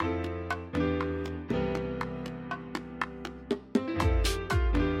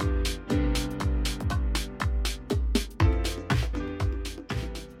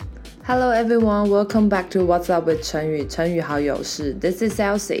Hello everyone, welcome back to What's Up with 成语成语好有事 This is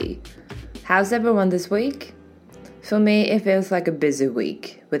Elsie. How's everyone this week? For me, it feels like a busy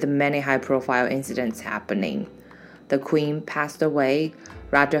week, with many high-profile incidents happening. The Queen passed away,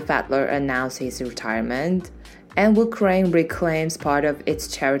 Roger Federer announced his retirement, and Ukraine reclaims part of its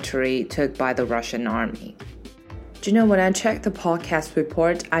territory took by the Russian army. Do you know, when I checked the podcast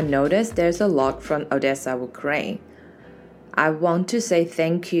report, I noticed there's a log from Odessa, Ukraine. I want to say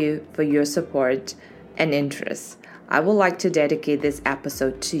thank you for your support and interest. I would like to dedicate this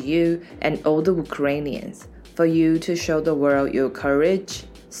episode to you and all the Ukrainians, for you to show the world your courage,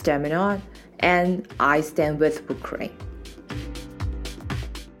 stamina, and I stand with Ukraine.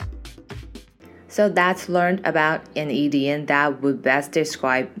 So that's learned about an idiom that would best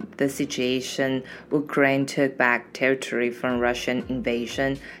describe the situation. Ukraine took back territory from Russian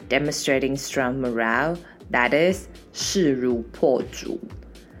invasion, demonstrating strong morale. That is, 势如破竹.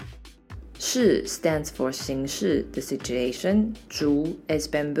 势 stands for 形势, the situation. 竹 is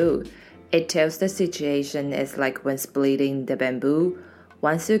bamboo. It tells the situation is like when splitting the bamboo.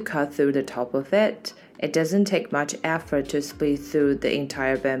 Once you cut through the top of it, it doesn't take much effort to split through the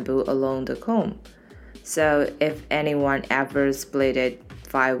entire bamboo along the comb. So if anyone ever splitted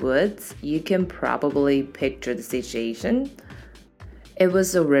 5 woods, you can probably picture the situation. It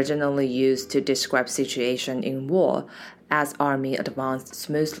was originally used to describe situation in war as army advanced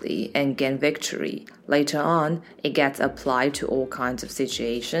smoothly and gained victory. Later on, it gets applied to all kinds of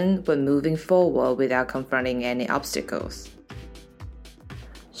situations when moving forward without confronting any obstacles.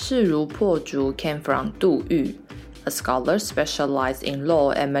 势如破竹 came from 杜预, a scholar specialized in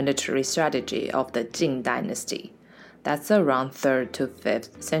law and military strategy of the Jin dynasty. That's around 3rd to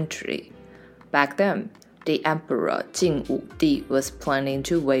 5th century. Back then, the emperor Jin Wudi was planning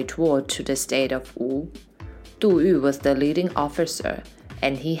to wage war to the state of Wu. Du Yu was the leading officer,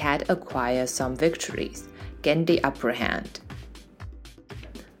 and he had acquired some victories, gained the upper hand.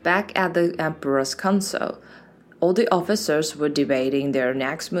 Back at the emperor's council, all the officers were debating their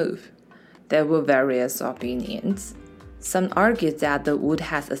next move. There were various opinions. Some argued that the Wu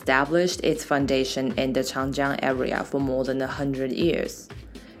has established its foundation in the Changjiang area for more than 100 years.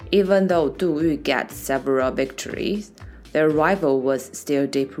 Even though Du Yu got several victories, their rival was still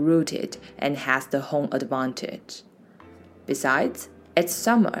deep-rooted and has the home advantage. Besides, it's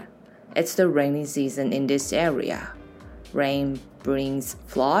summer. It's the rainy season in this area. Rain brings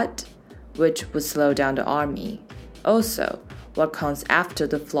flood, which would slow down the army. Also, what comes after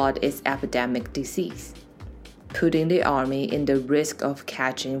the flood is epidemic disease. Putting the army in the risk of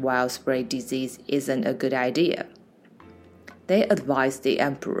catching widespread disease isn't a good idea. They advised the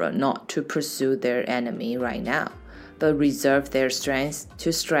emperor not to pursue their enemy right now, but reserve their strength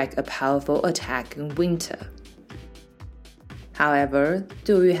to strike a powerful attack in winter. However,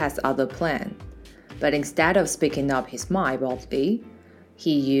 Du Yu has other plans, but instead of speaking up his mind boldly,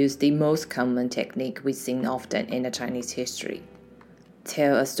 he used the most common technique we've seen often in the Chinese history: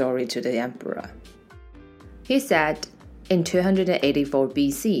 tell a story to the emperor. He said, in 284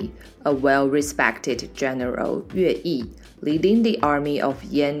 BC, a well-respected general, Yue Yi, leading the army of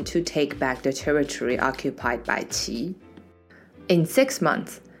Yan to take back the territory occupied by Qi. In 6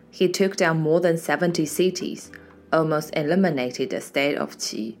 months, he took down more than 70 cities, almost eliminated the state of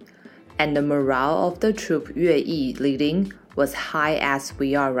Qi, and the morale of the troop Yue Yi leading was high as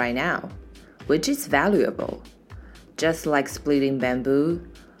we are right now, which is valuable. Just like splitting bamboo,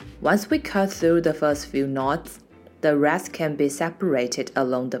 once we cut through the first few knots, the rest can be separated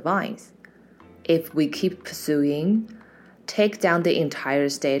along the vines. If we keep pursuing, take down the entire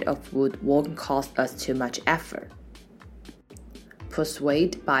state of Wu won't cost us too much effort.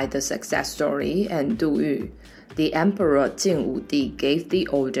 Persuaded by the success story and Du Yu, the emperor Jin Wudi gave the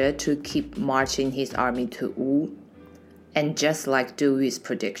order to keep marching his army to Wu. And just like Du Yu's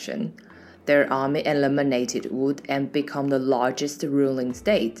prediction, their army eliminated Wu and became the largest ruling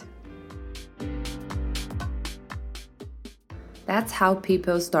state. That's how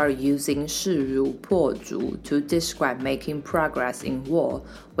people start using 势如破竹 to describe making progress in war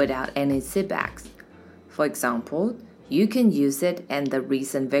without any setbacks. For example, you can use it in the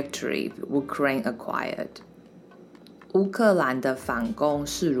recent victory Ukraine acquired. 乌克兰的反攻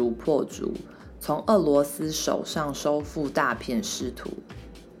势如破竹，从俄罗斯手上收复大片失土。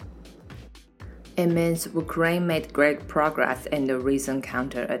It means Ukraine made great progress in the recent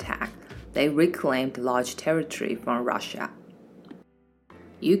counterattack. They reclaimed large territory from Russia.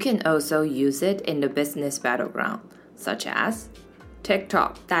 You can also use it in the business battleground, such as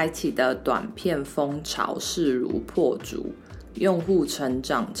TikTok 带起的短片风潮势如破竹，用户成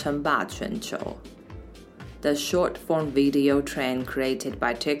长称霸全球。The short-form video trend created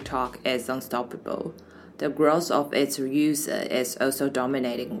by TikTok is unstoppable. The growth of its user is also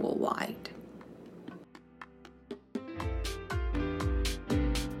dominating worldwide.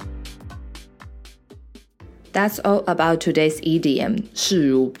 That's all about today's idiom, 势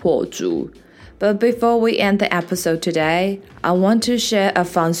如破竹. But before we end the episode today, I want to share a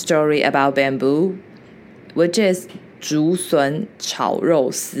fun story about bamboo, which is 竹笋炒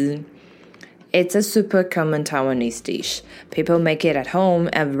肉丝. It's a super common Taiwanese dish. People make it at home,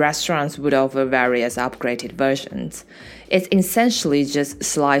 and restaurants would offer various upgraded versions. It's essentially just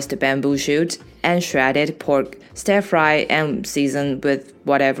sliced bamboo shoots and shredded pork, stir-fried and seasoned with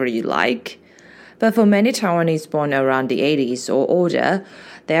whatever you like. But for many Taiwanese born around the 80s or older,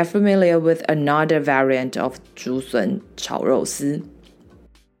 they are familiar with another variant of 竹笋炒肉丝.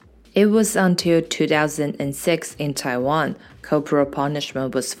 It was until 2006 in Taiwan, corporal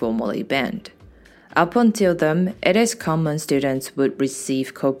punishment was formally banned. Up until then, it is common students would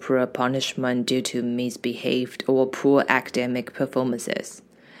receive corporal punishment due to misbehaved or poor academic performances.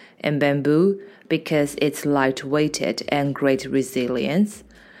 In bamboo, because it's light-weighted and great resilience,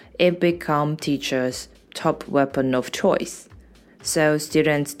 it became teachers' top weapon of choice. So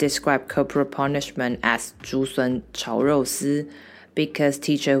students describe corporal punishment as 竹笋炒肉丝 because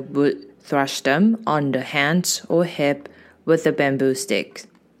teacher would thrash them on the hand or hip with a bamboo stick.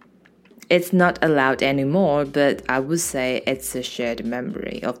 It's not allowed anymore, but I would say it's a shared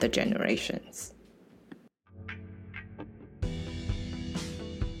memory of the generations.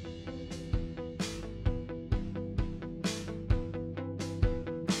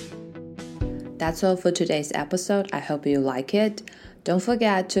 That's all for today's episode. I hope you like it. Don't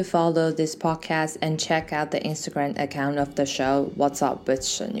forget to follow this podcast and check out the Instagram account of the show, What's Up with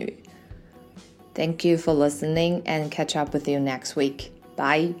Shenyu. Thank you for listening and catch up with you next week.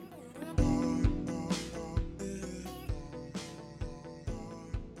 Bye.